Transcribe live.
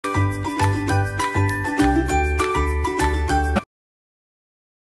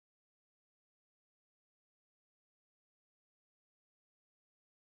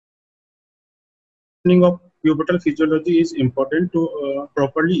understanding of pubertal physiology is important to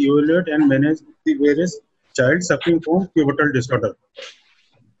properly evaluate and manage the various child suffering from pubertal disorder.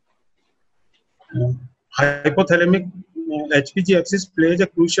 Hypothalamic HPG axis plays a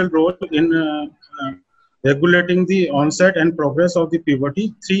crucial role in regulating the onset and progress of the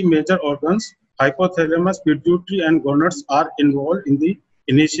puberty. Three major organs, hypothalamus, pituitary, and gonads, are involved in the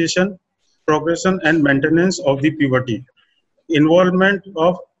initiation, progression, and maintenance of the puberty. Involvement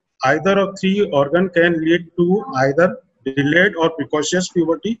of either of three organs can lead to either delayed or precocious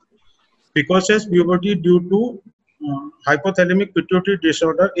puberty. Precocious puberty due to hypothalamic pituitary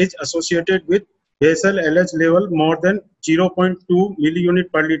disorder is associated with basal LH level more than 0.2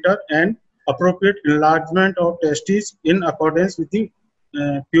 milliunit per liter and appropriate enlargement of testes in accordance with the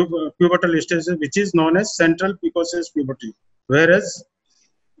pubertal stage, which is known as central precocious puberty. Whereas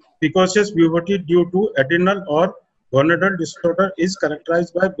precocious puberty due to adrenal or gonadal disorder is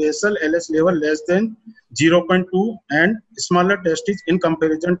characterized by basal LH level less than 0.2 and smaller testes in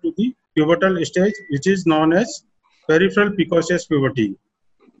comparison to the pubertal stage, which is known as peripheral precocious puberty.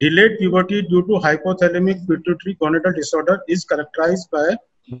 Delayed puberty due to hypothalamic pituitary gonadal disorder is characterized by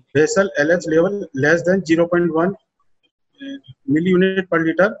basal LH level less than 0.1 milliunit per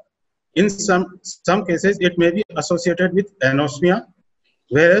liter. In some cases, it may be associated with anosmia,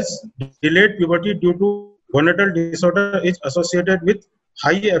 whereas delayed puberty due to gonadal disorder is associated with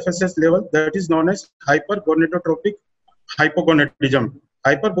high FSH level that is known as hypergonadotropic hypogonadism.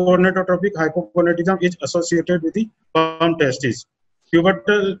 Hypergonadotropic hypogonadism is associated with the firm testes.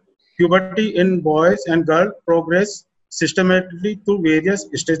 Puberty in boys and girls progress systematically through various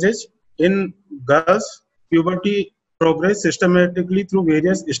stages. In girls, puberty progress systematically through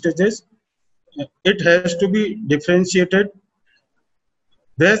various stages. It has to be differentiated.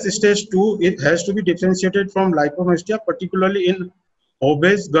 Breast stage 2, it has to be differentiated from lipomestia, particularly in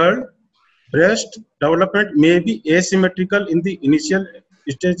obese girl. Breast development may be asymmetrical in the initial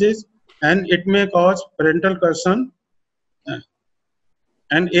stages and it may cause parental concern.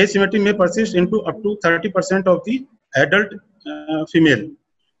 And asymmetry may persist into up to 30% of the adult female.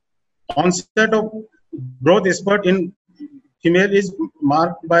 Onset of growth spurt in female is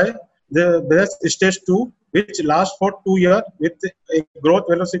marked by the breast stage 2, which lasts for 2 years with a growth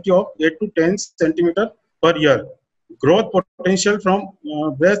velocity of 8 to 10 centimeter per year. Growth potential from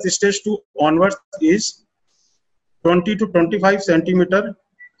breast stage 2 onwards is 20 to 25 centimeter,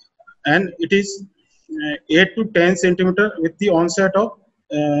 and it is 8 to 10 centimeter with the onset of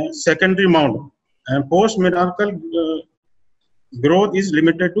secondary mound. And post-menarchal growth is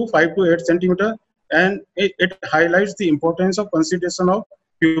limited to 5 to 8 centimeter, and it highlights the importance of consideration of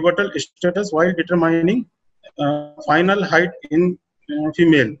pubertal status while determining final height in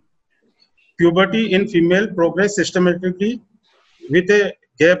female. Puberty in female progress systematically with a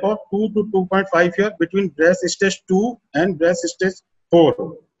gap of 2 to 2.5 years between breast stage 2 and breast stage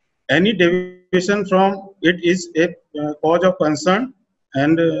 4. Any deviation from it is a cause of concern,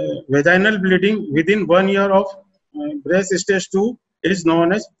 and vaginal bleeding within 1 year of breast stage 2 is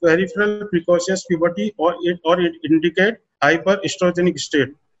known as peripheral precocious puberty, or it indicate hyperestrogenic state.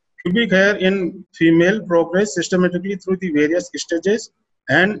 Pubic hair in female progress systematically through the various stages,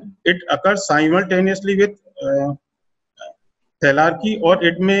 and it occurs simultaneously with thalarchy, or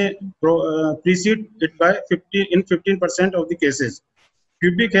it may precede it by 15% of the cases.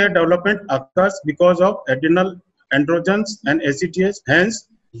 Pubic hair development occurs because of adrenal androgens and ACTH, hence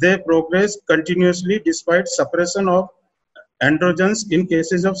they progress continuously despite suppression of androgens in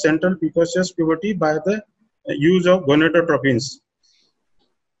cases of central precocious puberty by the use of gonadotropins.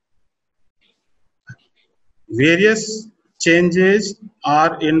 Various changes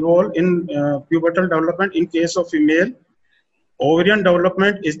are involved in pubertal development in case of female. Ovarian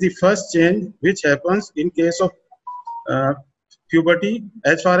development is the first change which happens in case of puberty.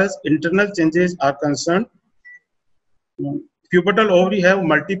 As far as internal changes are concerned, pubertal ovary have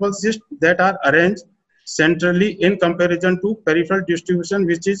multiple cysts that are arranged centrally in comparison to peripheral distribution,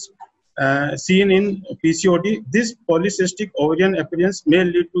 which is seen in PCOD. This polycystic ovarian appearance may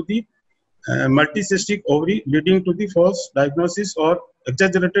lead to the multicystic ovary, leading to the false diagnosis or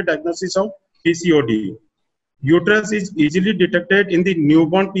exaggerated diagnosis of PCOD. Uterus is easily detected in the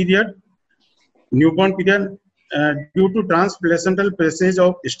newborn period. Due to transplacental passage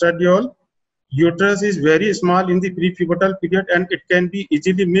of estradiol, uterus is very small in the prepubertal period and it can be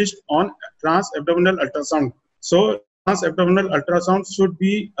easily missed on transabdominal ultrasound. So transabdominal ultrasound should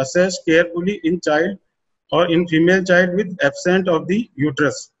be assessed carefully in child or in female child with absent of the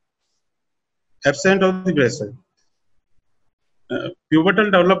uterus, absent of the breast. Pubertal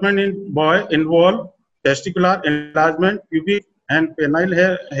development in boy involve testicular enlargement, pubic and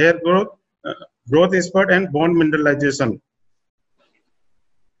penile hair growth, growth spurt and bone mineralization.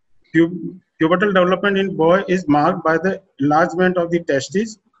 Pubertal development in boy is marked by the enlargement of the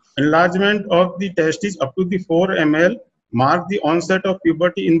testes. Enlargement of the testes up to the 4 ml mark the onset of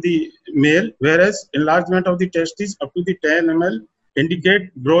puberty in the male, whereas enlargement of the testes up to the 10 ml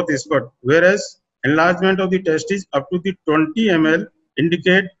indicate growth spurt, whereas enlargement of the testes up to the 20 ml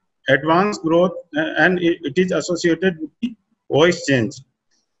indicate advanced growth, and it is associated with the voice change.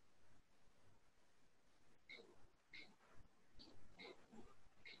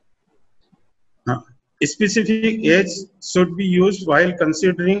 Specific age should be used while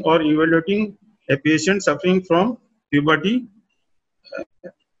considering or evaluating a patient suffering from puberty.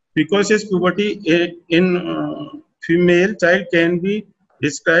 Precocious puberty in female child can be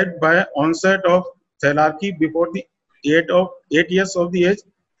described by onset of thelarchy before the 8 years of the age,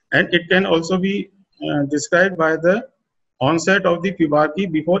 and it can also be described by the onset of the puberty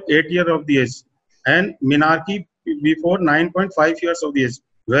before 8 years of the age, and menarche before 9.5 years of the age.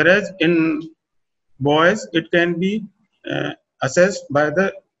 Whereas in boys, it can be assessed by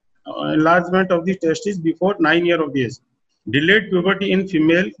the enlargement of the testes before 9 years of age. Delayed puberty in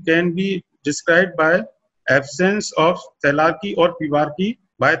female can be described by absence of thelarchy or puberty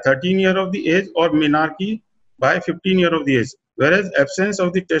by 13 years of the age, or menarche by 15 years of the age. Whereas absence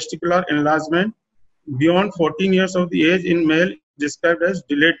of the testicular enlargement beyond 14 years of the age in male is described as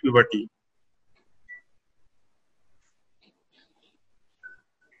delayed puberty.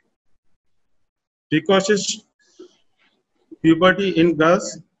 Precocious puberty in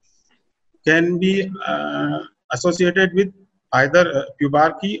girls can be associated with either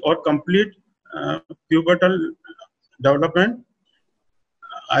puberty or complete pubertal development.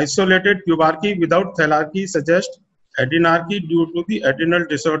 Isolated puberty without thelarchy suggests adrenarche due to the adrenal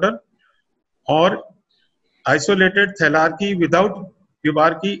disorder, or isolated thelarchy without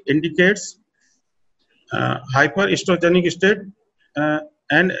puberty indicates hyperestrogenic state,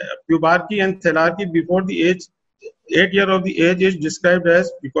 and puberty and thelarchy before the age 8 years of the age is described as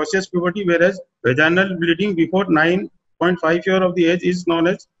precocious puberty, whereas vaginal bleeding before 9.5 years of the age is known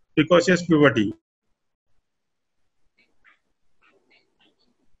as precocious puberty.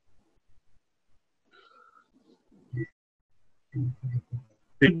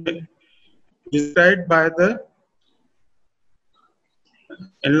 Described by the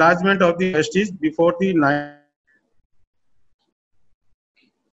enlargement of the testes before the 9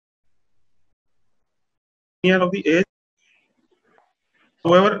 years of the age.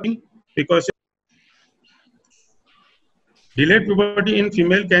 However, because delayed puberty in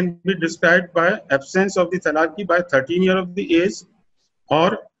female can be described by absence of the thelarchy by 13 years of the age,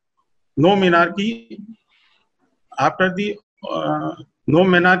 or no menarche after the no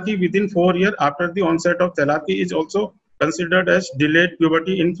menarche within 4 years after the onset of thelarchy is also considered as delayed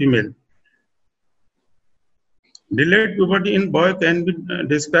puberty in female. Delayed puberty in boy can be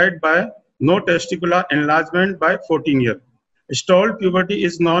described by no testicular enlargement by 14 years. Stalled puberty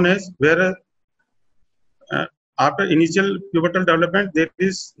is known as where after initial pubertal development there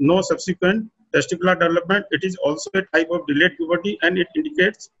is no subsequent testicular development. It is also a type of delayed puberty, and it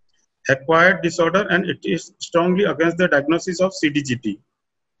indicates acquired disorder, and it is strongly against the diagnosis of CDGT.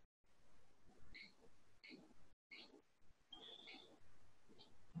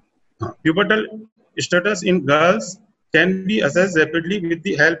 Pubertal status in girls can be assessed rapidly with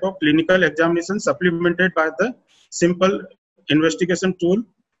the help of clinical examination supplemented by the simple investigation tool.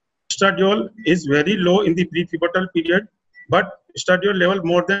 Estradiol is very low in the prepubertal period, but estradiol level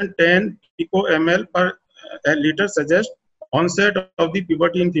more than 10 picoml per liter suggests onset of the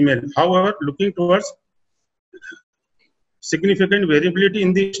puberty in female. However, looking towards significant variability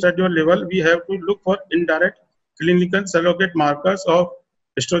in the estradiol level, we have to look for indirect clinical surrogate markers of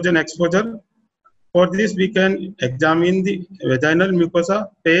estrogen exposure. For this, we can examine the vaginal mucosa.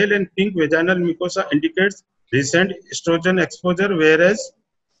 Pale and pink vaginal mucosa indicates recent estrogen exposure, whereas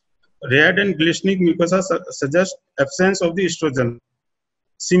red and glistening mucosa suggest absence of the estrogen.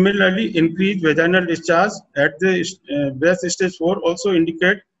 Similarly, increased vaginal discharge at the breast stage 4 also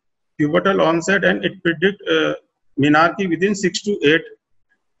indicate pubertal onset, and it predicts menarche within 6 to 8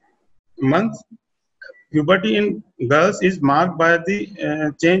 months. Puberty in girls is marked by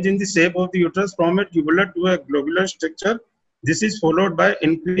the change in the shape of the uterus from a tubular to a globular structure. This is followed by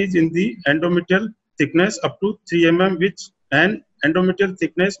increase in the endometrial thickness up to 3 mm, which an endometrial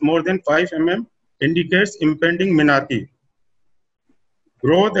thickness more than 5 mm indicates impending menarche.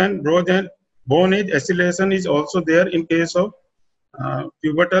 Growth and bone age acceleration is also there in case of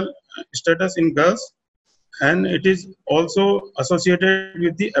pubertal status in girls, and it is also associated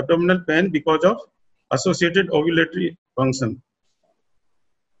with the abdominal pain because of associated ovulatory function.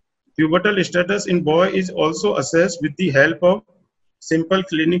 Pubertal status in boy is also assessed with the help of simple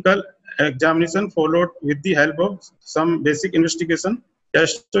clinical examination followed with the help of some basic investigation.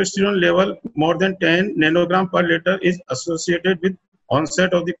 Testosterone level more than 10 nanogram per liter is associated with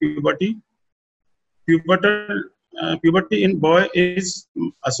onset of the puberty. Puberty in boy is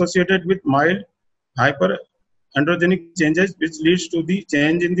associated with mild hyperandrogenic changes, which leads to the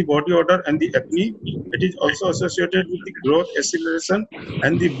change in the body odor and the acne. It is also associated with the growth acceleration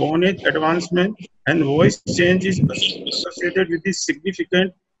and the bone age advancement, and voice change is associated with the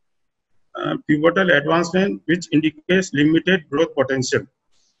significant pubertal advancement, which indicates limited growth potential.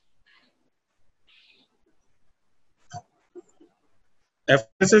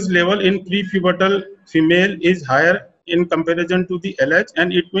 FSH level in prepubertal female is higher in comparison to the LH,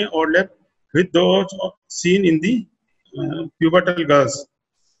 and it may overlap with those seen in the pubertal girls.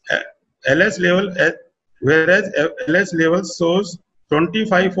 LH level, whereas LH level shows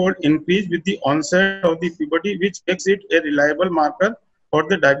 25-fold increase with the onset of the puberty, which makes it a reliable marker for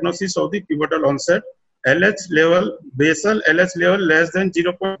the diagnosis of the pubertal onset. LH level, basal LH level less than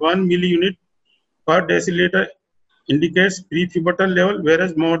 0.1 milliunit per deciliter indicates prepubertal level,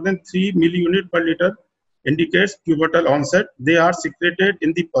 whereas more than 3 milliunit per liter indicates pubertal onset. They are secreted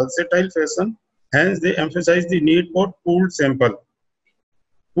in the pulsatile fashion, hence they emphasize the need for pooled sample.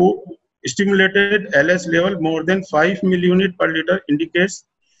 Stimulated LH level more than 5 milliunit per liter indicates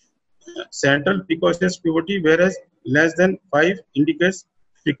central precocious puberty, whereas less than 5 indicates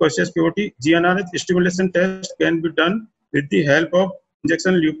precocious puberty. GnRH stimulation test can be done with the help of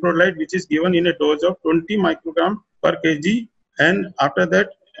injection leuprolide, which is given in a dose of 20 microgram per kg, and after that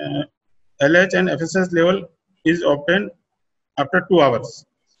LH and FSH level is obtained after 2 hours.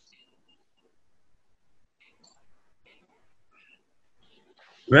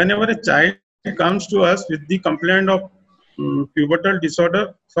 Whenever a child comes to us with the complaint of pubertal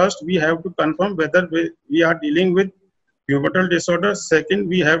disorder, first we have to confirm whether we are dealing with pubertal disorder. Second,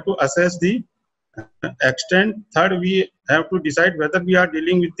 we have to assess the extent. Third, we have to decide whether we are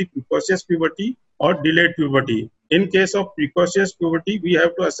dealing with the precocious puberty or delayed puberty. In case of precocious puberty, we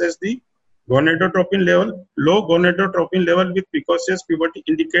have to assess the gonadotropin level. Low gonadotropin level with precocious puberty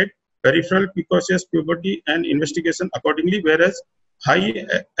indicate peripheral precocious puberty and investigation accordingly, whereas high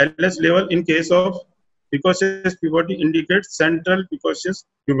LH level in case of precocious puberty indicates central precocious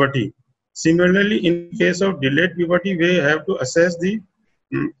puberty. Similarly, in case of delayed puberty, we have to assess the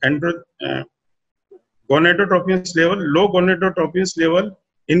gonadotropins level. Low gonadotropins level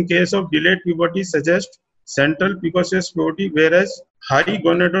in case of delayed puberty suggests central precocious puberty, whereas high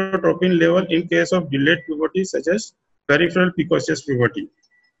gonadotropin level in case of delayed puberty suggests peripheral precocious puberty.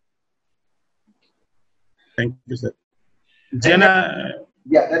 Thank you, sir.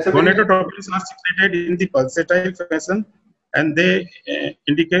 Gonadotropins are secreted in the pulsatile fashion, and they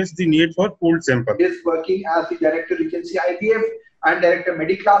indicates the need for pooled sample. Is working as the director Regency IVF and director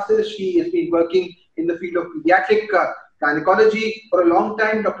MedEClasses. She has been working in the field of pediatric gynecology for a long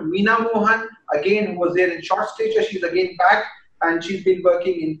time. Dr. Meena Mohan, again, who was there in short stature, she's again back, and she's been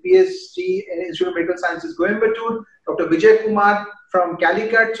working in PhD in Institute of Medical Sciences, Coimbatore. Dr. Vijay Kumar from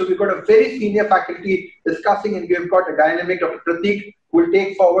Calicut. So we've got a very senior faculty discussing, and we've got a dynamic Dr. Pratik who will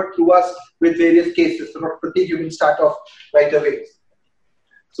take forward to us with various cases. So Dr. Pratik, you can start off right away.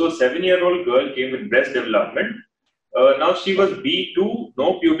 So 7-year-old girl came with breast development. Now she was B2,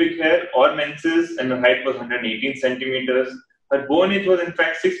 no pubic hair or menses, and her height was 118 centimeters. Her bone age was in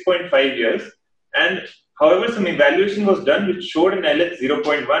fact 6.5 years. And however, some evaluation was done which showed an LH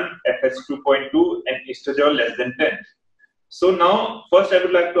 0.1, FS 2.2, and estradiol less than 10. So now, first I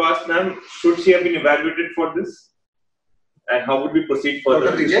would like to ask ma'am, should she have been evaluated for this? And how would we proceed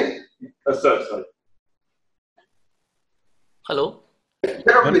further? Dr. Vijay? Sir, sorry. Hello. Yeah,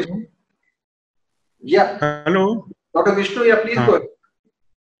 Dr. Vijay. Yeah. Hello. Dr. Vishnu, yeah, please go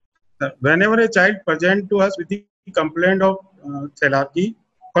ahead. Whenever a child presents to us with the complaint of thelarchy,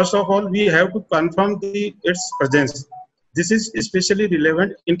 first of all, we have to confirm its presence. This is especially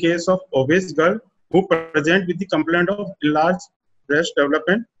relevant in case of obese girl who present with the complaint of enlarged breast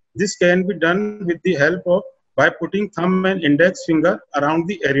development. This can be done with the help of by putting thumb and index finger around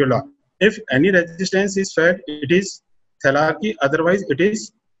the areola. If any resistance is felt, it is thelarchy. Otherwise, it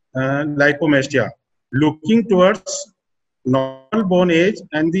is lipomastia. Looking towards normal bone age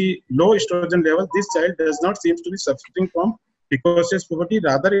and the low estrogen level, this child does not seem to be suffering from precocious puberty.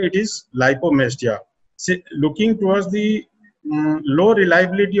 Rather, it is lipomastia. Looking towards the low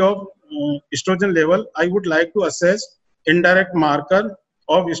reliability of estrogen level, I would like to assess indirect marker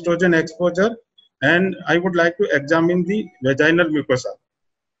of estrogen exposure, and I would like to examine the vaginal mucosa.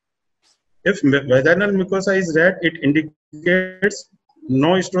 If vaginal mucosa is red, it indicates no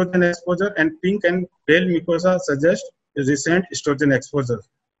estrogen exposure, and pink and pale mucosa suggest recent estrogen exposure.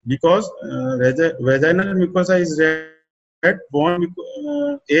 Because vaginal mucosa is red, bone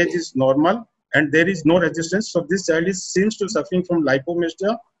age is normal, and there is no resistance. So this child seems to suffering from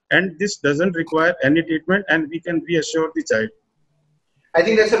lipomastia, and this doesn't require any treatment, and we can reassure the child. I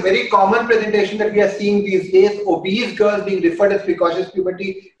think that's a very common presentation that we are seeing these days. Obese girls being referred as precocious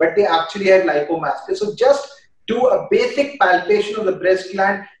puberty, but they actually had lipomastia. So just do a basic palpation of the breast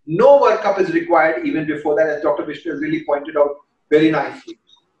gland. No workup is required even before that, as Dr. Vishnu has really pointed out very nicely.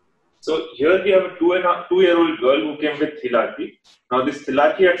 So here we have a 2-year-old girl who came with thilarchy. Now this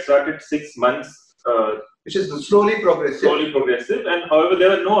thilarchy had started 6 months. Which is slowly progressive. And however, there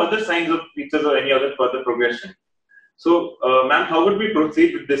were no other signs of features or any other further progression. So, ma'am, how would we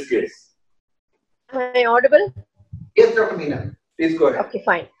proceed with this case? Am I audible? Yes, Dr. Meena. Please go ahead. Okay,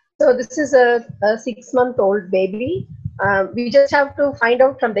 fine. So this is a 6-month-old baby. We just have to find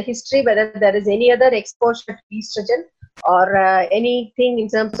out from the history whether there is any other exposure to estrogen or anything in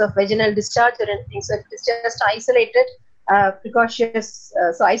terms of vaginal discharge or anything. So it is just isolated, precocious,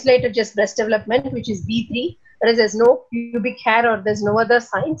 so isolated just breast development, which is B3. Whereas there's no pubic hair or there's no other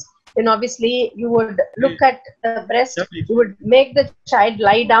signs. Then obviously you would look at the breast, you would make the child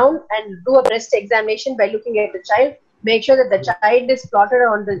lie down and do a breast examination by looking at the child. Make sure that the child is plotted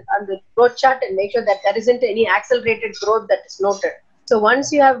on the growth chart and make sure that there isn't any accelerated growth that is noted. So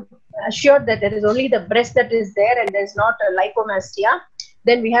once you have assured that there is only the breast that is there and there's not a lipomastia,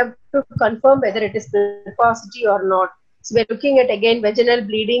 then we have to confirm whether it is precocity or not. So we're looking at again vaginal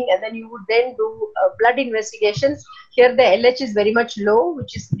bleeding, and then you would then do blood investigations. Here the LH is very much low,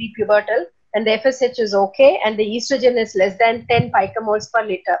 which is prepubertal, and the FSH is okay, and the estrogen is less than 10 picomoles per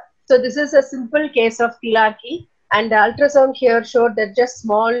liter. So this is a simple case of thilarchy, and the ultrasound here showed that just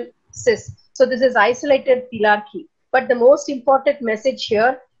small cysts. So this is isolated thilarchy. But the most important message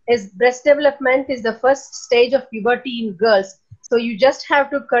here is breast development is the first stage of puberty in girls. So you just have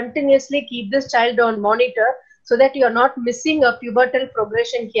to continuously keep this child on monitor so that you are not missing a pubertal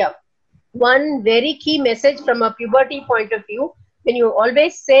progression here. One very key message from a puberty point of view, when you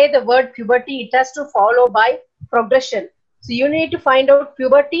always say the word puberty, it has to follow by progression. So you need to find out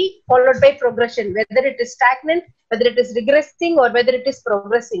puberty followed by progression, whether it is stagnant, whether it is regressing, or whether it is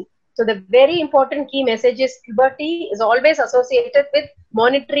progressing. So the very important key message is puberty is always associated with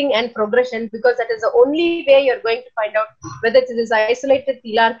monitoring and progression, because that is the only way you're going to find out whether it is isolated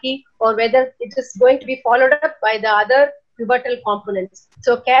thilarchy or whether it is going to be followed up by the other pubertal components.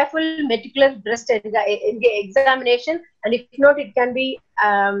 So careful, meticulous breast examination, and if not, it can be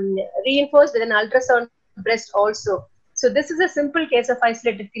reinforced with an ultrasound breast also. So this is a simple case of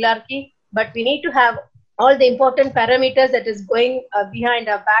isolated thilarchy, but we need to have all the important parameters that is going behind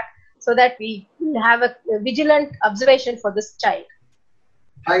our back so that we have a vigilant observation for this child.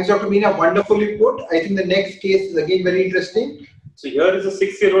 Thanks, Dr. Meena. Wonderfully put. I think the next case is again very interesting. So here is a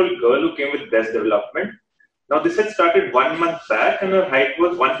 6-year-old girl who came with breast development. Now this had started 1 month back and her height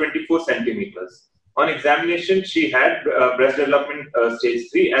was 124 centimeters. On examination, she had breast development stage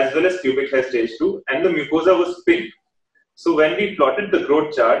 3 as well as pubic hair stage 2, and the mucosa was pink. So when we plotted the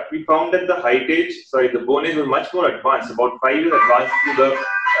growth chart, we found that the bone age was much more advanced, about 5 years advanced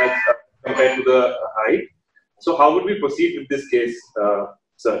compared to the height. So how would we proceed with this case,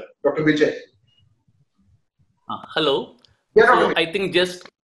 sir? Dr. Vijay. Hello. Yeah, so I think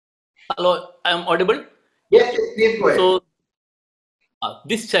hello, I am audible? Yes, please go ahead. So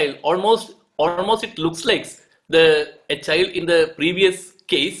this child, almost it looks like a child in the previous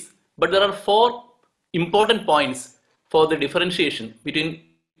case, but there are 4 important points for the differentiation between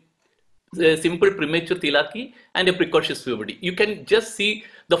the simple premature thilarchy and a precocious puberty. You can just see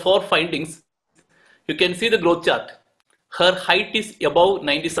the 4 findings. You can see the growth chart. Her height is above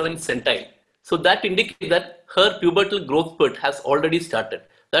 97 centile. So that indicates that her pubertal growth spurt has already started.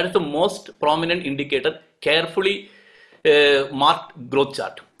 That is the most prominent indicator, carefully marked growth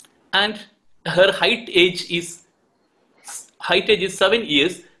chart. And her height age is 7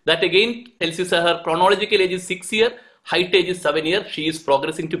 years. That again tells you that her chronological age is 6 years, height age is 7 years. She is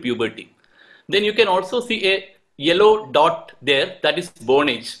progressing to puberty. Then you can also see a yellow dot there, that is bone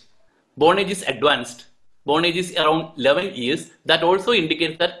age. Bone age is advanced. Bone age is around 11 years. That also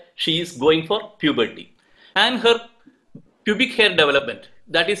indicates that she is going for puberty. And her pubic hair development,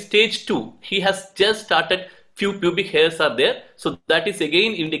 that is stage 2. He has just started, few pubic hairs are there. So that is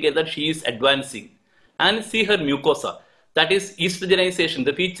again indicate that she is advancing. And see her mucosa, that is estrogenization.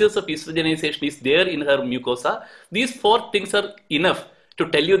 The features of estrogenization is there in her mucosa. These 4 things are enough to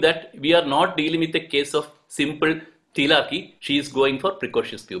tell you that we are not dealing with a case of simple thilarchy. She is going for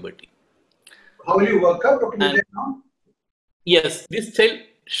precocious puberty. How will you work out, Dr. Vijay, now? Yes, this child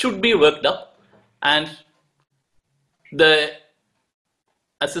should be worked up, and the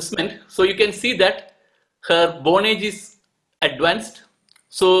assessment. So you can see that her bone age is advanced.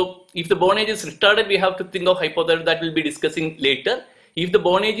 So if the bone age is retarded, we have to think of hypothyroid, that we'll be discussing later. If the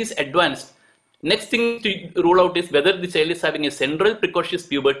bone age is advanced, next thing to rule out is whether the child is having a central precocious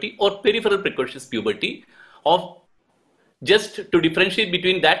puberty or peripheral precocious puberty. Of just to differentiate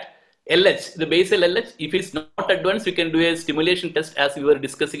between that, LH, the basal LH, if it's not advanced, we can do a stimulation test as we were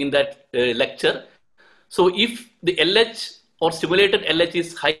discussing in that lecture. So if the LH or stimulated LH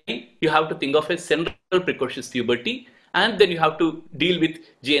is high, you have to think of a central precocious puberty, and then you have to deal with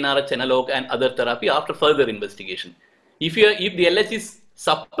GnRH analog and other therapy after further investigation. If the LH is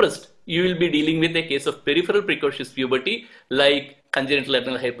suppressed, you will be dealing with a case of peripheral precocious puberty like congenital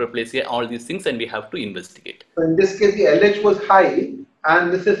adrenal hyperplasia, all these things, and we have to investigate. So in this case, the LH was high,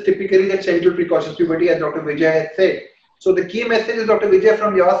 and this is typically the central precocious puberty, as Dr. Vijay had said. So the key messages, Dr. Vijay,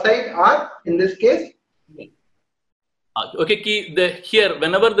 from your side are, in this case? Okay, here,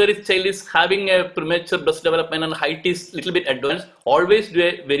 whenever there is child is having a premature breast development and height is little bit advanced, always do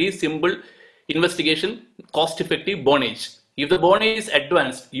a very simple investigation, cost-effective bone age. If the bone age is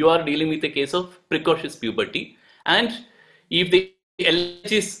advanced, you are dealing with a case of precocious puberty. And if the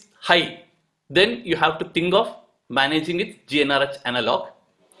LH is high, then you have to think of managing with GnRH analog.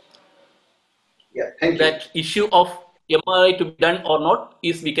 Yeah, thank you. That issue of MRI to be done or not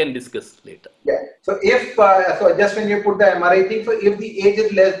is we can discuss later. Yeah. So if so, just when you put the MRI thing, so if the age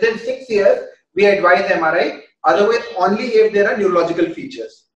is less than 6 years, we advise MRI. Otherwise, only if there are neurological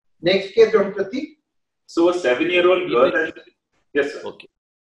features. Next case, Dr. Pratik. So a 7-year-old girl has, yes, sir. Okay.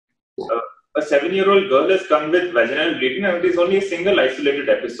 A 7-year-old girl has come with vaginal bleeding, and it is only a single isolated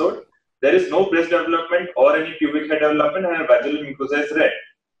episode. There is no breast development or any pubic hair development, and her vaginal mucosa is red.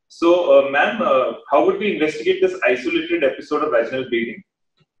 So, ma'am, how would we investigate this isolated episode of vaginal bleeding?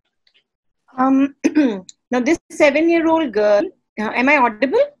 Now, this 7-year-old girl, am I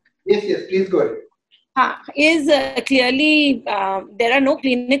audible? Yes, yes, please go ahead. Is clearly, there are no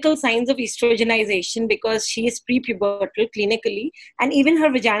clinical signs of estrogenization because she is prepubertal clinically, and even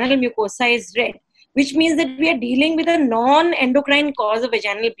her vaginal mucosa is red, which means that we are dealing with a non-endocrine cause of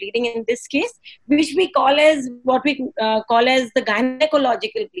vaginal bleeding in this case, which we call as what we call as the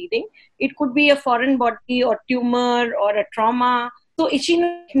gynecological bleeding. It could be a foreign body or tumor or a trauma. So she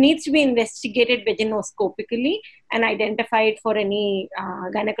needs to be investigated vaginoscopically and identified for any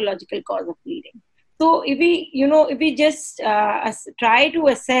gynecological cause of bleeding. So if we just try to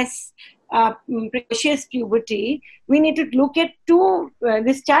assess precocious puberty, we need to look at two.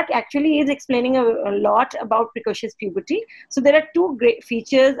 This chart actually is explaining a lot about precocious puberty. So there are two great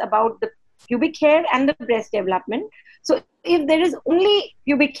features about the pubic hair and the breast development. So if there is only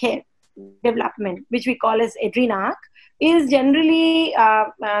pubic hair development, which we call as adrenarche, is generally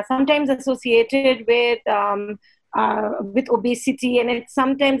sometimes associated with obesity, and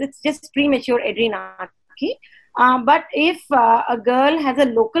sometimes it's just premature adrenarche. But if a girl has a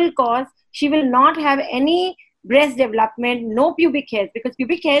local cause, she will not have any breast development, no pubic hairs, because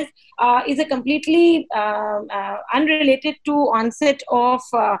pubic hairs is a completely unrelated to onset of,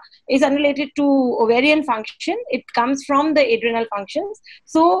 is unrelated to ovarian function. It comes from the adrenal functions.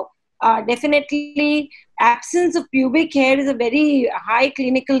 So definitely absence of pubic hair is a very high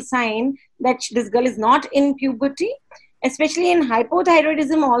clinical sign that this girl is not in puberty. Especially in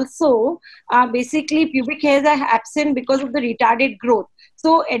hypothyroidism also, basically pubic hairs are absent because of the retarded growth.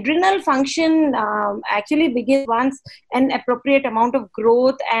 So adrenal function actually begins once an appropriate amount of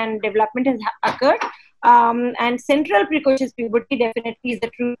growth and development has occurred. And central precocious puberty definitely is the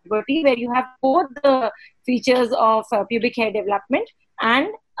true puberty where you have both the features of pubic hair development and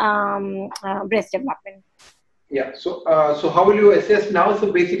breast development. Yeah, so how will you assess now?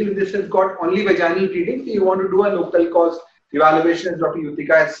 So basically this has got only vaginal bleeding, so you want to do a local cause evaluation, as Dr.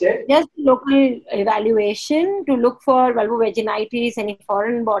 Yutika has said. Just local evaluation to look for vulvovaginitis, any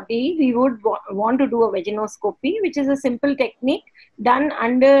foreign body. We would want to do a vaginoscopy, which is a simple technique done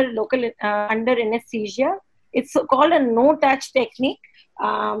under under anesthesia. It's called a no-touch technique.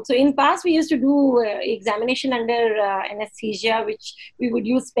 So in past, we used to do examination under anesthesia, which we would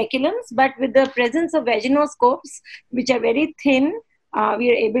use speculums. But with the presence of vaginoscopes, which are very thin,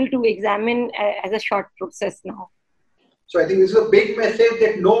 we are able to examine as a short process now. So I think this is a big message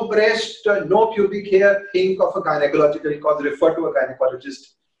that no breast, no pubic hair, think of a gynecological cause, refer to a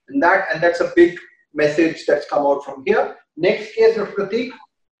gynecologist. And that's a big message that's come out from here. Next case, Dr. Pratik.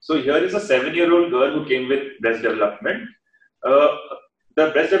 So here is a 7-year-old girl who came with breast development. The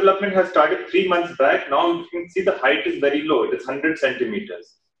breast development has started 3 months back. Now you can see the height is very low. It is 100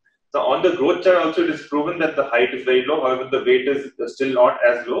 centimeters. So on the growth chart also, it is proven that the height is very low. However, the weight is still not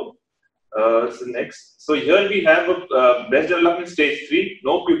as low. So next. So here we have a breast development stage 3,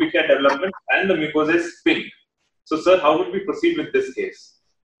 no pubic hair development, and the mucosa is pink. So sir, how would we proceed with this case?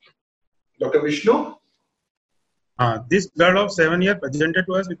 Dr. Vishnu? This girl of 7 years presented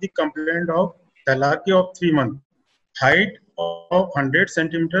to us with the complaint of thalarchy of 3 months. Height of 100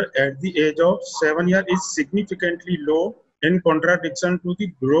 centimeter at the age of 7 years is significantly low in contradiction to the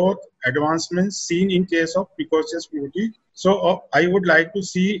growth advancements seen in case of precocious puberty. So I would like to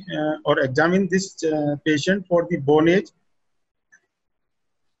see or examine this patient for the bone age.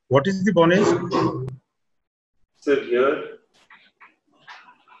 What is the bone age? So here,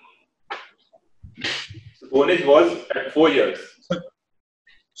 bone age was at 4 years.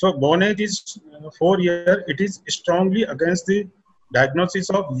 So bone age is 4 years. It is strongly against the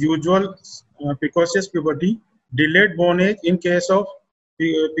diagnosis of usual precocious puberty. Delayed bone age in case of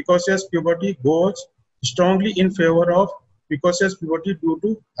precocious puberty goes strongly in favor of precocious puberty due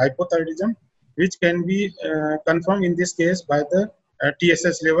to hypothyroidism, which can be confirmed in this case by the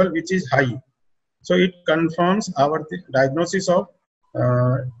TSS level, which is high. So it confirms our diagnosis of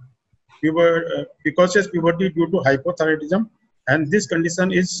precocious puberty due to hypothyroidism, and this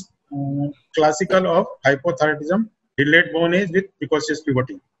condition is classical of hypothyroidism, delayed bone age with precocious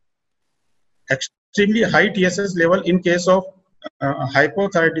puberty. Extremely high TSS level in case of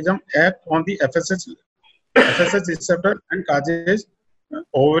hypothyroidism act on the FSH receptor and causes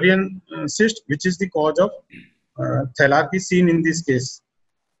ovarian cyst, which is the cause of thalarchy seen in this case.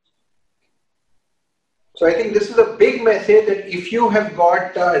 So I think this is a big message that if you have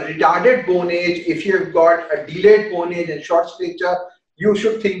got retarded bone age, if you have got a delayed bone age and short stature, you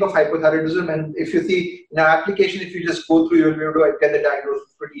should think of hypothyroidism. And if you see in our application, if you just go through, you'll be able to get the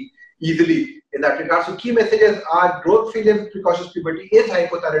diagnosis pretty easily in that regard. So key messages are growth failure with precocious puberty is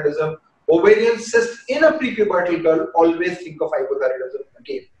hypothyroidism. Ovarian cyst in a prepubertal girl, always think of hypothyroidism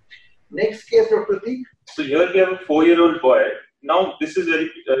again. Next case, Dr. Prateek. So here we have a 4-year-old boy. Now this is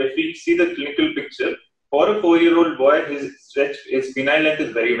very, if we see the clinical picture, for a 4-year-old boy, his penile length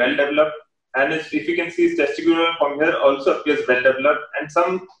is very well developed, and if you can see his testicular from here also appears well developed, and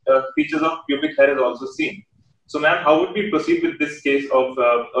some features of pubic hair is also seen. So ma'am, how would we proceed with this case of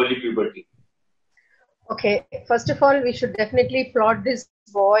early puberty? Okay, first of all, we should definitely plot this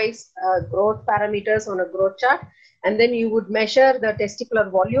boy's growth parameters on a growth chart, and then you would measure the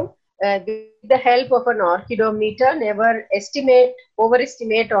testicular volume with the help of an orchidometer. Never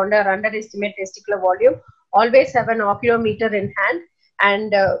overestimate or underestimate testicular volume. Always have an orchidometer in hand,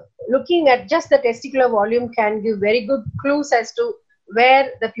 and looking at just the testicular volume can give very good clues as to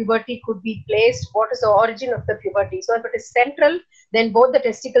where the puberty could be placed, what is the origin of the puberty. So if it is central, then both the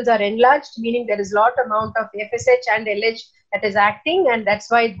testicles are enlarged, meaning there is a lot amount of FSH and LH that is acting, and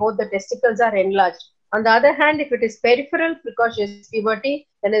that's why both the testicles are enlarged. On the other hand, if it is peripheral precocious puberty,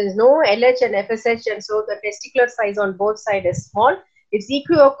 then there is no LH and FSH, and so the testicular size on both sides is small. It's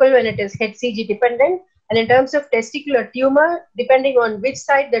equivocal when it is HCG dependent, and in terms of testicular tumor, depending on which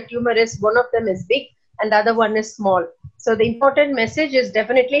side the tumor is, one of them is big and the other one is small. So the important message is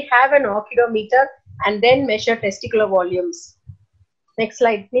definitely have an orchidometer and then measure testicular volumes. Next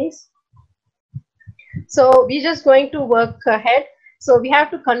slide, please. So we're just going to work ahead. So we have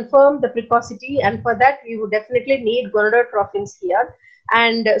to confirm the precocity, and for that we would definitely need gonadotrophins here.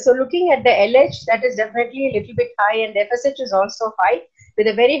 And so looking at the LH, that is definitely a little bit high, and FSH is also high with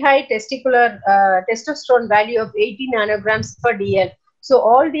a very high testicular testosterone value of 80 nanograms per DL. So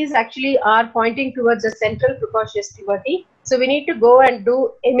all these actually are pointing towards a central precocious puberty. So we need to go and do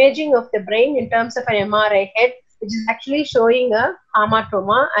imaging of the brain in terms of an MRI head, which is actually showing a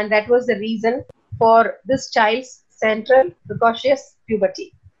hematoma, and that was the reason for this child's central precocious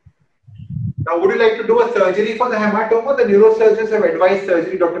puberty. Now, would you like to do a surgery for the hematoma? The neurosurgeons have advised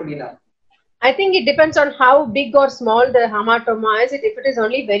surgery, Dr. Meena. I think it depends on how big or small the hematoma is. If it is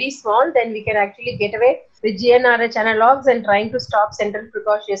only very small, then we can actually get away with GnRH analogs and trying to stop central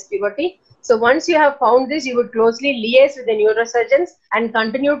precocious puberty. So once you have found this, you would closely liaise with the neurosurgeons and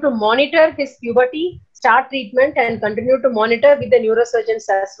continue to monitor his puberty, start treatment, and continue to monitor with the neurosurgeons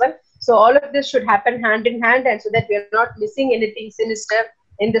as well. So all of this should happen hand in hand, and so that we are not missing anything sinister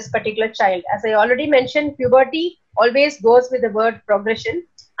in this particular child. As I already mentioned, puberty always goes with the word progression.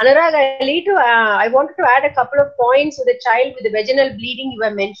 Anurag, I wanted to add a couple of points with the child with the vaginal bleeding you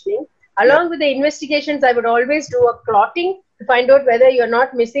were mentioning. Along with the investigations, I would always do a clotting to find out whether you are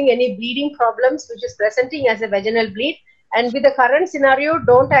not missing any bleeding problems which is presenting as a vaginal bleed. And with the current scenario,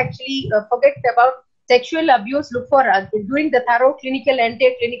 don't actually forget about sexual abuse, look for during the thorough clinical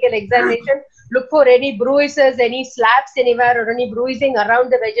clinical examination, look for any bruises, any slaps anywhere, or any bruising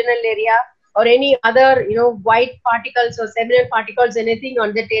around the vaginal area, or any other, white particles or seminal particles, anything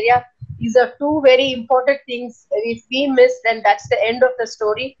on that area. These are two very important things. If we miss, then that's the end of the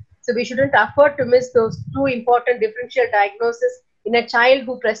story. So we shouldn't afford to miss those two important differential diagnoses in a child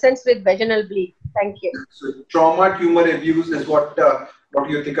who presents with vaginal bleed. Thank you. So trauma, tumor abuse is what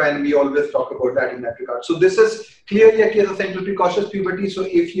Yutika and we always talk about that in that regard. So this is clearly a case of central precocious puberty. So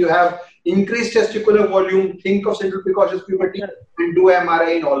if you have increased testicular volume, think of central precocious puberty and do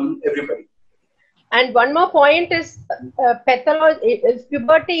MRI in everybody. And one more point is if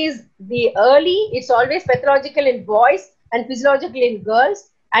puberty is the early, it's always pathological in boys and physiological in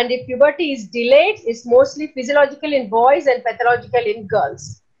girls. And if puberty is delayed, it's mostly physiological in boys and pathological in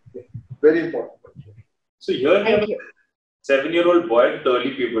girls. Very important. So here we have a 7-year-old boy with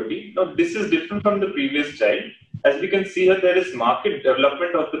early puberty. Now this is different from the previous child. As we can see here, there is marked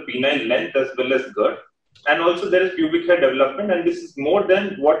development of the penile length as well as girth. And also there is pubic hair development, and this is more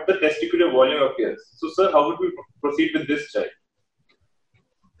than what the testicular volume appears. So sir, how would we proceed with this child?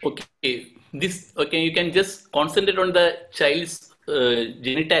 Okay, you can just concentrate on the child's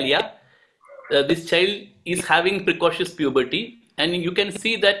genitalia. This child is having precocious puberty, and you can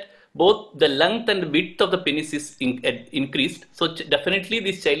see that both the length and width of the penis is increased. So definitely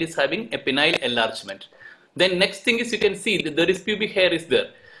this child is having a penile enlargement. Then next thing is, you can see that there is pubic hair is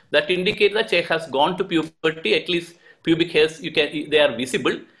there. That indicates that child has gone to puberty. At least pubic hairs, they are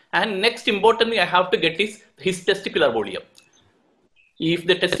visible. And next important thing I have to get is his testicular volume. If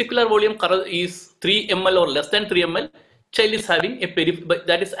the testicular volume is 3 ml or less than 3 ml, child is having but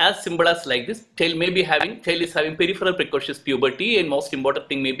that is as simple as like this. Child is having peripheral precocious puberty, and most important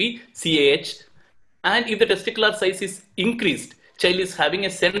thing may be CAH. And if the testicular size is increased, child is having a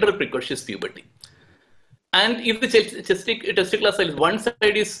central precocious puberty. And if the testicular size, one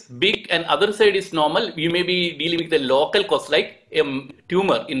side is big and other side is normal, you may be dealing with a local cause like a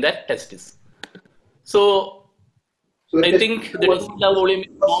tumor in that testis. So I think the testicular volume is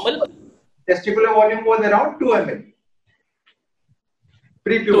normal. Testicular volume was around 2 ml.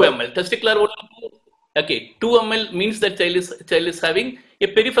 2 ml. Testicular volume. Okay, 2 ml means that child is having a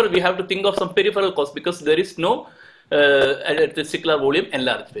peripheral. We have to think of some peripheral cause because there is no testicular volume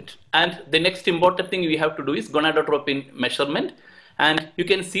enlargement. And the next important thing we have to do is gonadotropin measurement, and you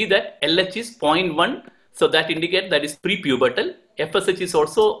can see that LH is 0.1, so that indicates that is prepubertal. FSH is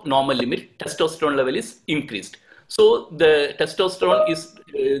also normal limit. Testosterone level is increased. So the testosterone is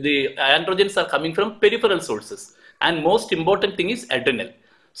the androgens are coming from peripheral sources, and most important thing is adrenal.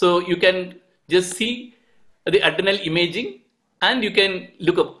 So you can just see the adrenal imaging, and you can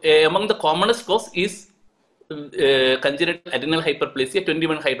look up among the commonest cause is congenital adrenal hyperplasia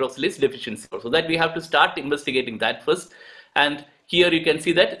 21 hydroxylase deficiency. So that we have to start investigating that first. And here you can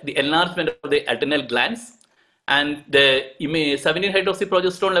see that the enlargement of the adrenal glands and the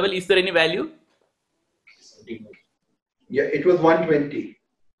 17-hydroxyprogesterone level. Is there any value? Yeah, it was 120.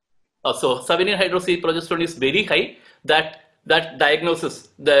 So 17-hydroxyprogesterone is very high. That diagnoses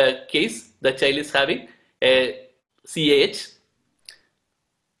the case. The child is having a CAH,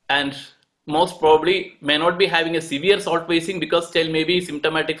 and most probably may not be having a severe salt wasting because child may be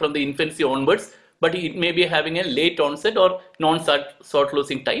symptomatic from the infancy onwards, but it may be having a late onset or non-salt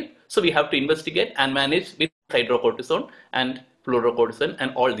losing type. So we have to investigate and manage with hydrocortisone and fluorocortisone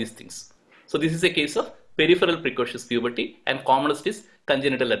and all these things. So this is a case of peripheral precocious puberty, and commonest is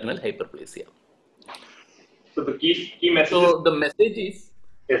congenital adrenal hyperplasia. So the key message. So the message is,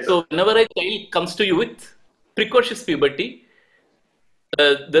 yes, so whenever a child comes to you with precocious puberty,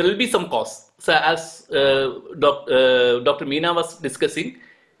 there will be some cause. So as Dr. Meena was discussing,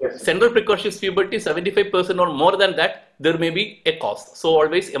 yes, central precocious puberty, 75% or more than that, there may be a cause. So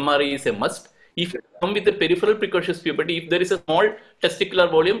always MRI is a must. If you come with the peripheral precocious puberty, if there is a small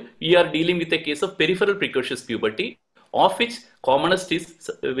testicular volume, we are dealing with a case of peripheral precocious puberty, of which commonest is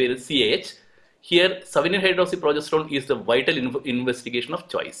CAH. Here, 17-hydroxyprogesterone is the vital investigation of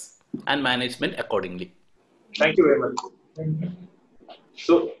choice and management accordingly. Thank you very much.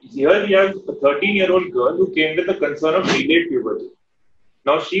 So here we have a 13-year-old girl who came with the concern of delayed puberty.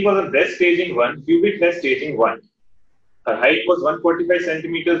 Now she was on breast staging 1, pubic hair staging 1. Her height was 145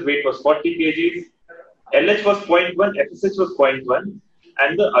 centimeters, weight was 40 kgs, LH was 0.1, FSH was 0.1,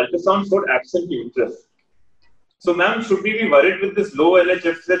 and the ultrasound showed absent uterus. So ma'am, should we be worried with this low LH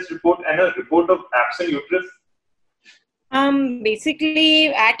FSH report and a report of absent uterus? Basically,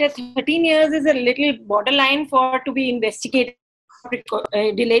 at 13 years is a little borderline to be investigated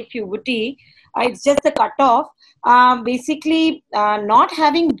delayed puberty. it's just the cutoff. Basically, not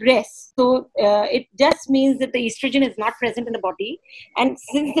having breasts, so it just means that the estrogen is not present in the body. And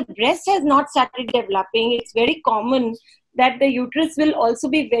since the breast has not started developing, it's very common that the uterus will also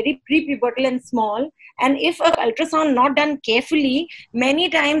be very prepubertal and small. And if an ultrasound not done carefully, many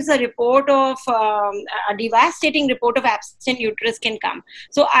times a report of a devastating report of absent uterus can come.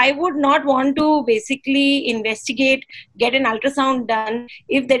 So I would not want to basically investigate, get an ultrasound done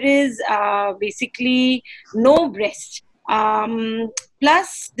if there is basically no breast.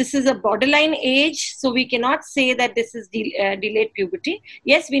 Plus, this is a borderline age, so we cannot say that this is delayed puberty.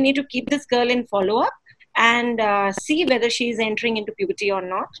 Yes, we need to keep this girl in follow-up and see whether she is entering into puberty or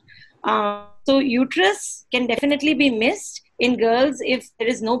not. So uterus can definitely be missed in girls if there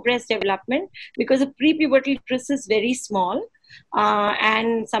is no breast development, because a prepubertal uterus is very small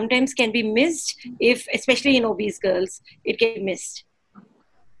and sometimes can be missed, if especially in obese girls, it can be missed.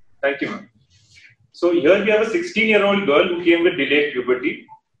 Thank you, ma'am. So here we have a 16-year-old girl who came with delayed puberty.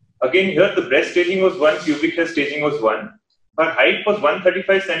 Again, here the breast staging was 1, pubic hair staging was 1. Her height was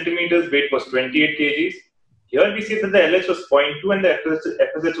 135 centimeters, weight was 28 kgs. Here we see that the LH was 0.2 and the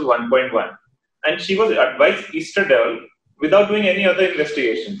FSH was 1.1. And she was advised estradiol without doing any other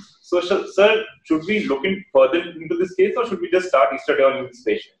investigations. So, sir, should we look further into this case, or should we just start estradiol in this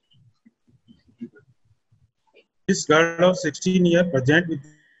patient? This girl of 16 years present with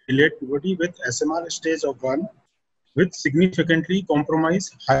delayed puberty with SMR stage of 1 with significantly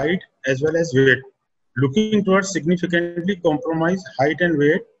compromised height as well as weight. Looking towards significantly compromised height and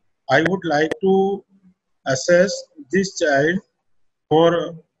weight, I would like to assess this child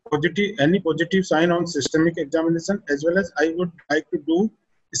for any positive sign on systemic examination, as well as I would like to do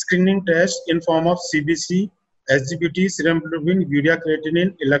screening test in form of CBC, SGPT, serum bilirubin, urea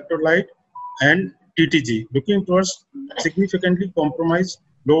creatinine, electrolyte, and TTG. Looking towards significantly compromised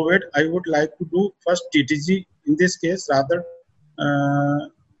low weight, I would like to do first TTG in this case, rather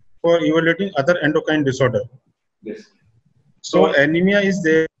for evaluating other endocrine disorder. Yes. So anemia is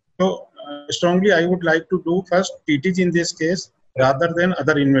there. So strongly I would like to do first TTG in this case rather than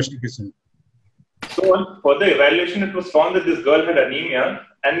other investigation. So on further evaluation, it was found that this girl had anemia,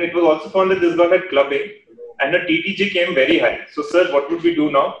 and it was also found that this girl had clubbing, and her TTG came very high. So sir, what would we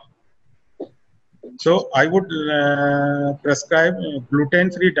do now? So I would prescribe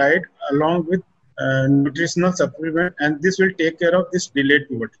gluten-free diet along with nutritional supplement, and this will take care of this delayed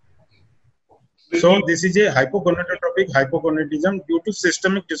puberty. So this is a hypogonadotropic hypogonadism due to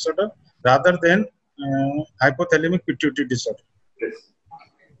systemic disorder rather than hypothalamic pituitary disorder. Yes.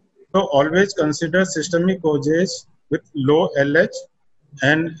 So always consider systemic causes with low LH,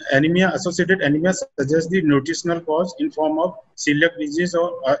 and anemia, associated anemia suggests the nutritional cause in form of celiac disease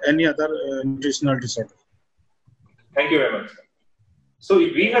or any other nutritional disorder. Thank you very much. So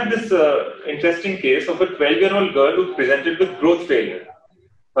we have this interesting case of a 12-year-old girl who presented with growth failure.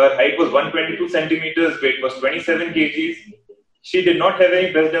 Her height was 122 centimeters, weight was 27 kgs. She did not have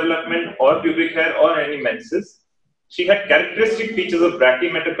any breast development or pubic hair or any menses. She had characteristic features of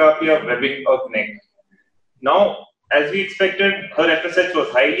brachymetacarpia, webbing of neck. Now, as we expected, her FSH was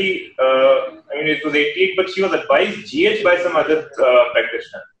highly, it was 88, but she was advised GH by some other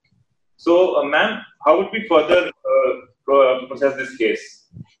practitioner. So, ma'am, how would we further process this case?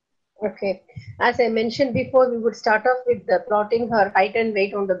 Okay. As I mentioned before, we would start off with plotting her height and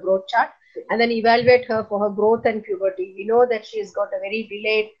weight on the growth chart and then evaluate her for her growth and puberty. We know that she has got a very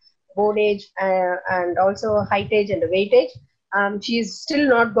delayed bone age and also a height age and a weight age. She's still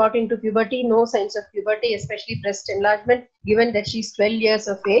not got into puberty, no signs of puberty, especially breast enlargement, given that she's 12 years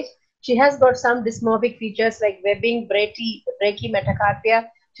of age. She has got some dysmorphic features like webbing, brachymetacarpia.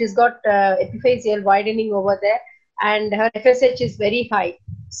 She's got epiphyseal widening over there, and her FSH is very high.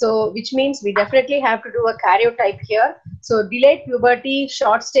 So, which means we definitely have to do a karyotype here. So, delayed puberty,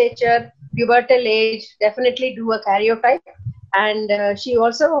 short stature, pubertal age, definitely do a karyotype. And she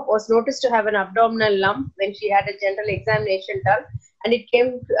also was noticed to have an abdominal lump when she had a general examination done, and it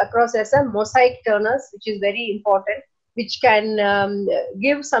came across as a mosaic Turner's, which is very important, which can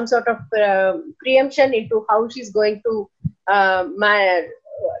give some sort of preemption into how she's going to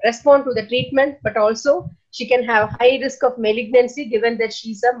respond to the treatment, but also she can have high risk of malignancy given that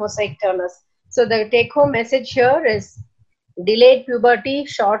she's a mosaic Turner's. So the take-home message here is delayed puberty,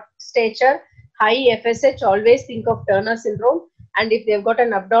 short stature, high FSH, always think of Turner syndrome. And if they've got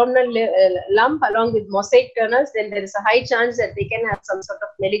an abdominal lump along with mosaic Turner's, then there is a high chance that they can have some sort of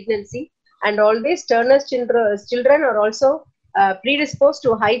malignancy. And always Turner's children are also predisposed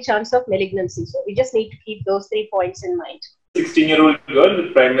to a high chance of malignancy. So we just need to keep those 3 points in mind. 16-year-old girl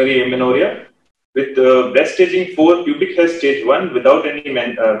with primary amenorrhea. with breast staging 4, pubic hair stage 1 without any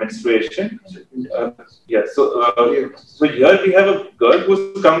menstruation. So here we have a girl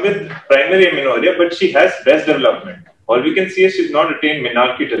who's come with primary amenorrhea, but she has breast development. All we can see is she's not attained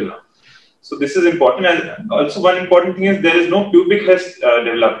menarche till now. So this is important. And also one important thing is there is no pubic hair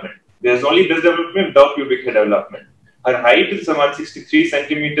development. There is only breast development without pubic hair development. Her height is about 63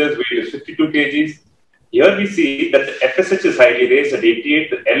 centimeters, weight is 52 kgs. Here we see that the FSH is highly raised at 88,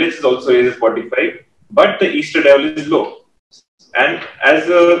 the LH is also raised at 45, but the estradiol is low. And as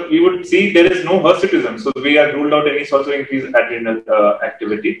we would see, there is no hirsutism, so we have ruled out any sort of increased adrenal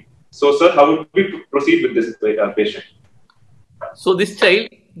activity. So, sir, how would we proceed with this patient? So this child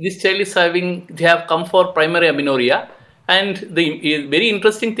is having, they have come for primary amenorrhea, and the very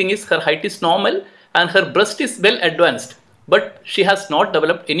interesting thing is her height is normal and her breast is well advanced, but she has not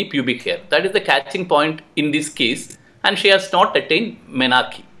developed any pubic hair. That is the catching point in this case, and she has not attained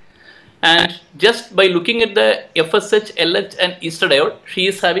menarche. And just by looking at the FSH, LH and estradiol, she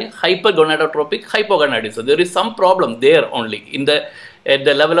is having hypergonadotropic hypogonadism. There is some problem there only in the at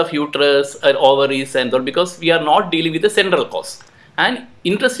the level of uterus or ovaries and all, because we are not dealing with the central cause. And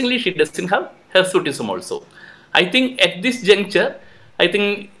interestingly, she doesn't have hirsutism also. I think at this juncture, I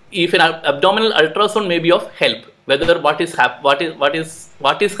think if an abdominal ultrasound may be of help, whether what is her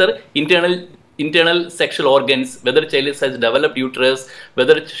internal sexual organs, whether child has developed uterus,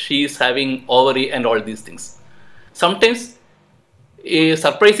 whether she is having ovary and all these things. Sometimes,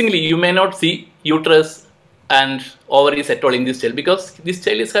 surprisingly, you may not see uterus and ovaries at all in this child, because this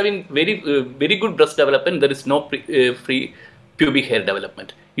child is having very good breast development. There is no free pubic hair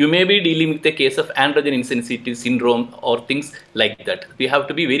development. You may be dealing with a case of androgen insensitivity syndrome or things like that. We have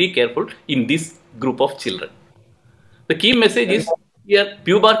to be very careful in this group of children. The key message is here,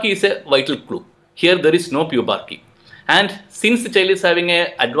 pubarche is a vital clue. Here there is no pubarche. And since the child is having an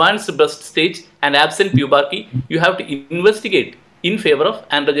advanced breast stage and absent pubarche, you have to investigate in favor of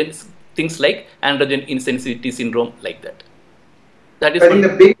androgens, things like androgen insensitivity syndrome, like that. That is. I think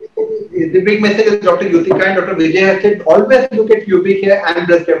the big message is Dr. Yutika and Dr. Vijay have said, always look at pubic hair and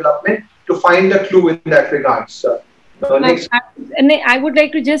breast development to find the clue in that regard, sir. Next. I would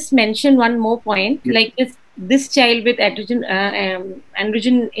like to just mention one more point, like this child with androgen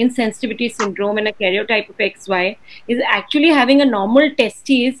insensitivity syndrome and a karyotype of XY is actually having a normal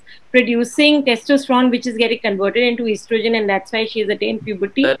testes producing testosterone, which is getting converted into estrogen, and that's why she has attained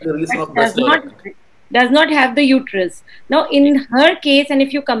puberty. Does not have the uterus. Now, in her case, and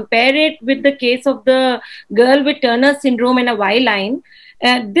if you compare it with the case of the girl with Turner syndrome and a Y line,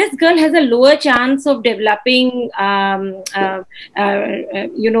 this girl has a lower chance of developing, abdominal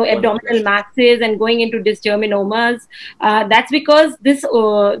masses and going into dysgerminomas. That's because this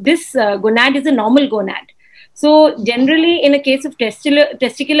gonad is a normal gonad. So generally, in a case of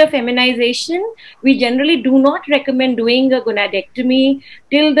testicular feminization, we generally do not recommend doing a gonadectomy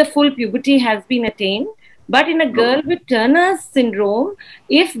till the full puberty has been attained. But in a girl with Turner's syndrome,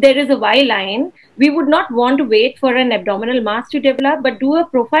 if there is a Y line, we would not want to wait for an abdominal mass to develop, but do a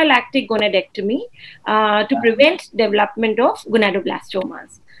prophylactic gonadectomy to prevent development of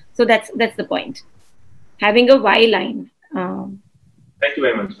gonadoblastomas. So that's the point. Having a Y line. Thank you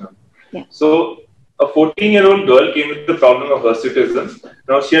very much, ma'am. Yeah. So, a 14-year-old girl came with the problem of hirsutism.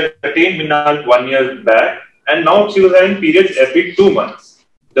 Now, she had attained menarche 1 year back, and now she was having periods every 2 months.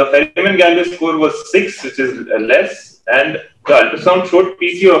 The Ferriman-Gallagher score was 6, which is less, and the ultrasound showed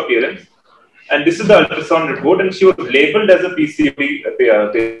PCO appearance. And this is the ultrasound report, and she was labeled as a PCO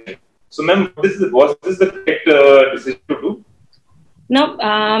patient. So, ma'am, was this the correct decision to do? Now,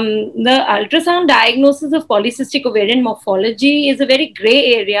 the ultrasound diagnosis of polycystic ovarian morphology is a very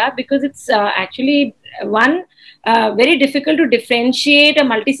gray area, because it's actually very difficult to differentiate a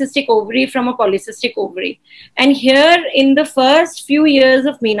multicystic ovary from a polycystic ovary. And here, in the first few years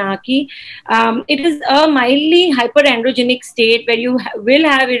of menarche, it is a mildly hyperandrogenic state where you will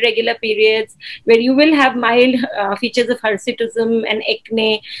have irregular periods, where you will have mild features of hirsutism and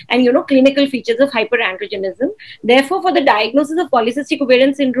acne, and clinical features of hyperandrogenism. Therefore, for the diagnosis of polycystic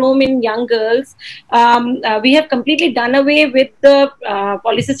ovarian syndrome in young girls, we have completely done away with the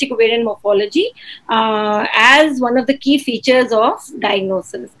polycystic ovarian morphology as one of the key features of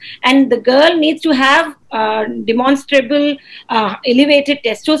diagnosis. And the girl needs to have demonstrable elevated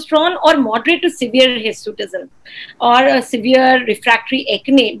testosterone or moderate to severe hirsutism or a severe refractory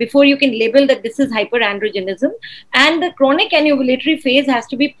acne before you can label that this is hyperandrogenism. And the chronic anovulatory phase has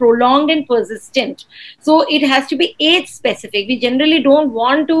to be prolonged and persistent. So it has to be age specific. We generally don't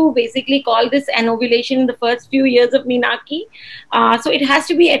want to basically call this anovulation in the first few years of Meenaki. So it has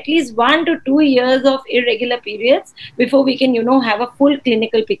to be at least 1 to 2 years of irregular periods before we can, have a full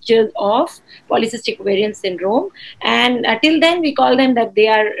clinical picture of polycystic ovarian syndrome. And till then, we call them that they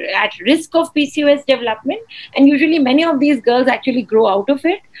are at risk of PCOS development. And usually many of these girls actually grow out of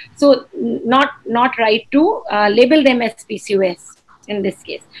it. So not right to label them as PCOS in this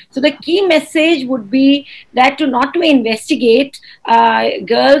case. So the key message would be that not to investigate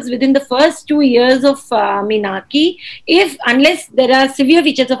girls within the first 2 years of Meenaki unless there are severe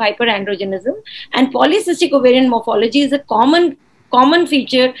features of hyperandrogenism, and polycystic ovarian morphology is a common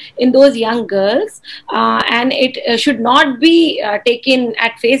feature in those young girls, and it should not be taken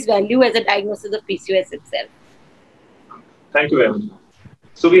at face value as a diagnosis of PCOS itself. Thank you very much.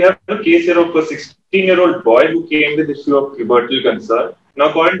 So we have a case here of a 16-year-old boy who came with issue of pubertal concern. Now,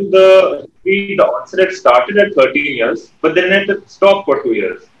 according to the onset had started at 13 years, but then it stopped for 2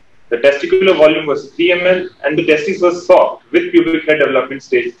 years. The testicular volume was 3 ml and the testis was soft with pubic hair development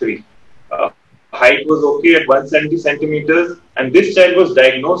stage 3. Height was okay at 170 centimeters, and this child was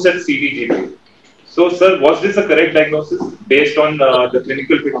diagnosed at CDGP. So, sir, was this a correct diagnosis based on the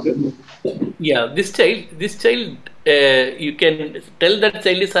clinical picture? Yeah, this child, you can tell that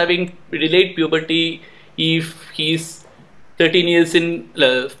child is having delayed puberty if he's 13 years in,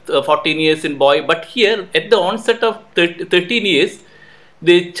 14 years in boy. But here, at the onset of 13 years,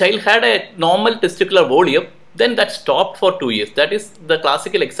 the child had a normal testicular volume. Then that stopped for 2 years. That is the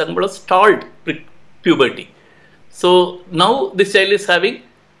classical example of stalled puberty. So now this child is having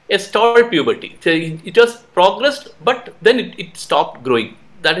a stalled puberty. So it was progressed, but then it stopped growing.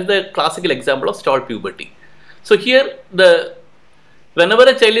 That is the classical example of stalled puberty. So here, whenever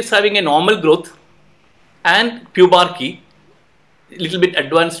a child is having a normal growth and pubarchy, little bit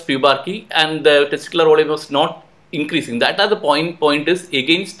advanced pubarchy, and the testicular volume was not increasing, that are the point is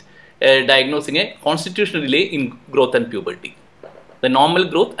against diagnosing a constitutional delay in growth and puberty. The normal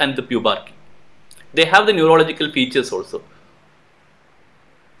growth and the pubarchy. They have the neurological features also.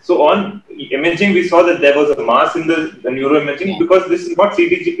 So on imaging, we saw that there was a mass in the neuroimaging, because this is not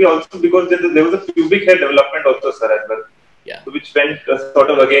CDGP also, because there was a pubic hair development also, sir, as well. Yeah. So which went sort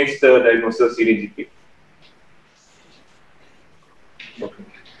of against the diagnosis of CDGP. Okay.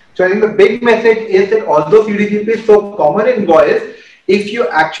 So I think the big message is that although CDGP is so common in boys, if you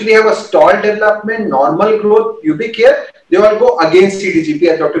actually have a stalled development, normal growth, pubic hair, they all go against CDGP,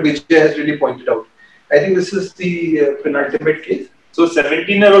 as Dr. Vijay has really pointed out. I think this is the penultimate case. So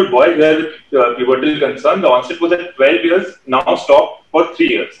 17-year-old boy who had pubertal concern, the onset was at 12 years, now stopped for 3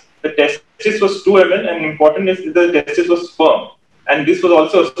 years. The testis was 2 ml, and important is the testis was firm. And this was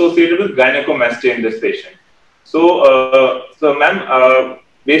also associated with gynecomastia in this patient. So, ma'am,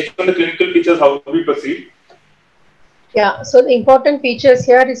 based on the clinical features, how do we proceed? Yeah, so the important features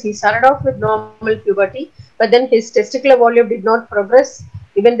here is he started off with normal puberty, but then his testicular volume did not progress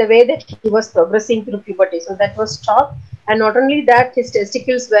even the way that he was progressing through puberty. So that was stopped. And not only that, his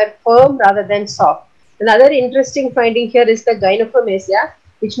testicles were firm rather than soft. Another interesting finding here is the gynecomastia,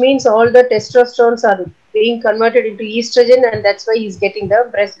 which means all the testosterones are being converted into estrogen, and that's why he's getting the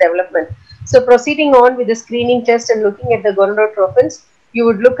breast development. So proceeding on with the screening test and looking at the gonadotrophins, you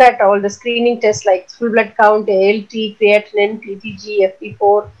would look at all the screening tests like full blood count, ALT, creatinine, TTG,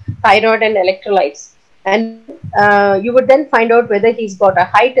 FP4, thyroid, and electrolytes. And you would then find out whether he's got a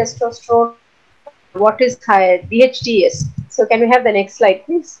high testosterone, what is high DHTS. So can we have the next slide,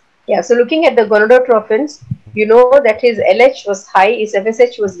 please? Yeah, so looking at the gonadotrophins, you know that his LH was high, his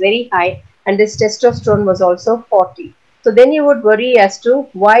FSH was very high, and his testosterone was also 40. So then you would worry as to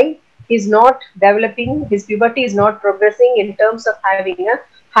why he's not developing, his puberty is not progressing in terms of having a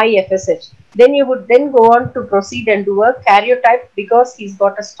high FSH. Then you would then go on to proceed and do a karyotype, because he's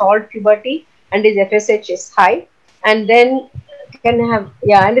got a stalled puberty and his FSH is high. And then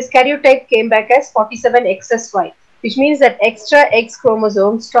and his karyotype came back as 47XSY, which means that extra X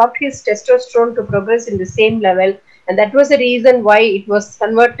chromosome stopped his testosterone to progress in the same level, and that was the reason why it was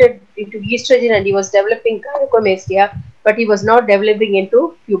converted into estrogen and he was developing gynecomastia, but he was not developing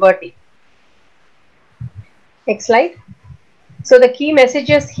into puberty. Next slide. So the key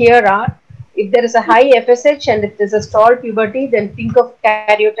messages here are, if there is a high FSH and if there is a stalled puberty, then think of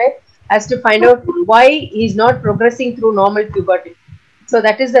karyotype as to find out why he is not progressing through normal puberty. So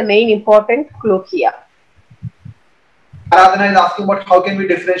that is the main important clue here. Aradhana is asking about how can we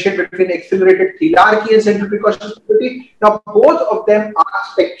differentiate between accelerated thelarchy and central precocious puberty. Now, both of them are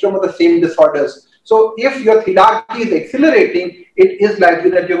spectrum of the same disorders. So, if your thelarchy is accelerating, it is likely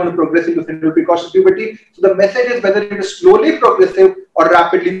that you're going to progress into central precocious puberty. So, the message is whether it is slowly progressive or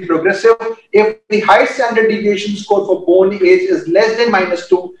rapidly progressive. If the height standard deviation score for bone age is less than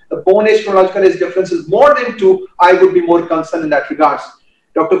 -2, the bone age chronological age difference is more than 2, I would be more concerned in that regards.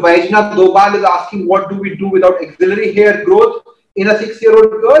 Dr. Vaijnath Dobal is asking, what do we do without axillary hair growth in a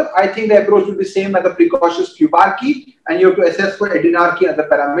 6-year-old girl? I think the approach will be same as the precocious pubarchy, and you have to assess for adenarchy and other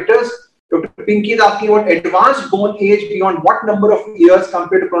parameters. Dr. Pinky is asking about advanced bone age beyond what number of years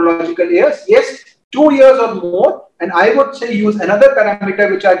compared to chronological years? Yes, 2 years or more, and I would say use another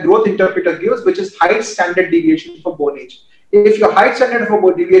parameter which our growth interpreter gives, which is height standard deviation for bone age. If your height standard for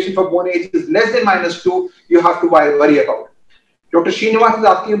bone deviation for bone age is less than -2, you have to worry about it. Dr. Srinivas is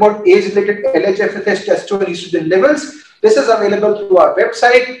asking about age-related LH-FSH testosterone and estrogen levels. This is available through our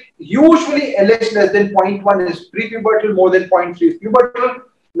website. Usually LH less than 0.1 is prepubertal, more than 0.3 is pubertal.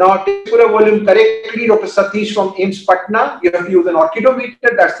 Now, testicular volume correctly, Dr. Satish from AIMS Patna, you have to use an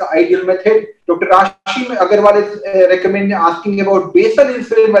orchidometer. That's the ideal method. Dr. Rashi Agarwal is asking about basal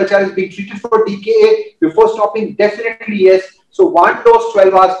insulin while child is being treated for DKA before stopping. Definitely yes. So, one dose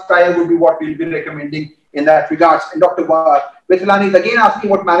 12 hours prior would be what we'll be recommending in that regards. And Dr. Vithalani is again asking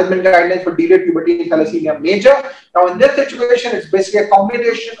what management guidelines for delayed puberty in thalassemia major. Now, in this situation, it's basically a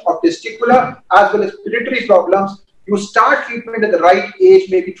combination of testicular as well as pituitary problems. You start treatment at the right age,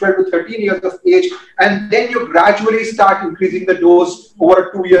 maybe 12 to 13 years of age, and then you gradually start increasing the dose over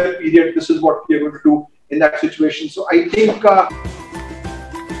a 2-year period. This is what we're going to do in that situation. So I think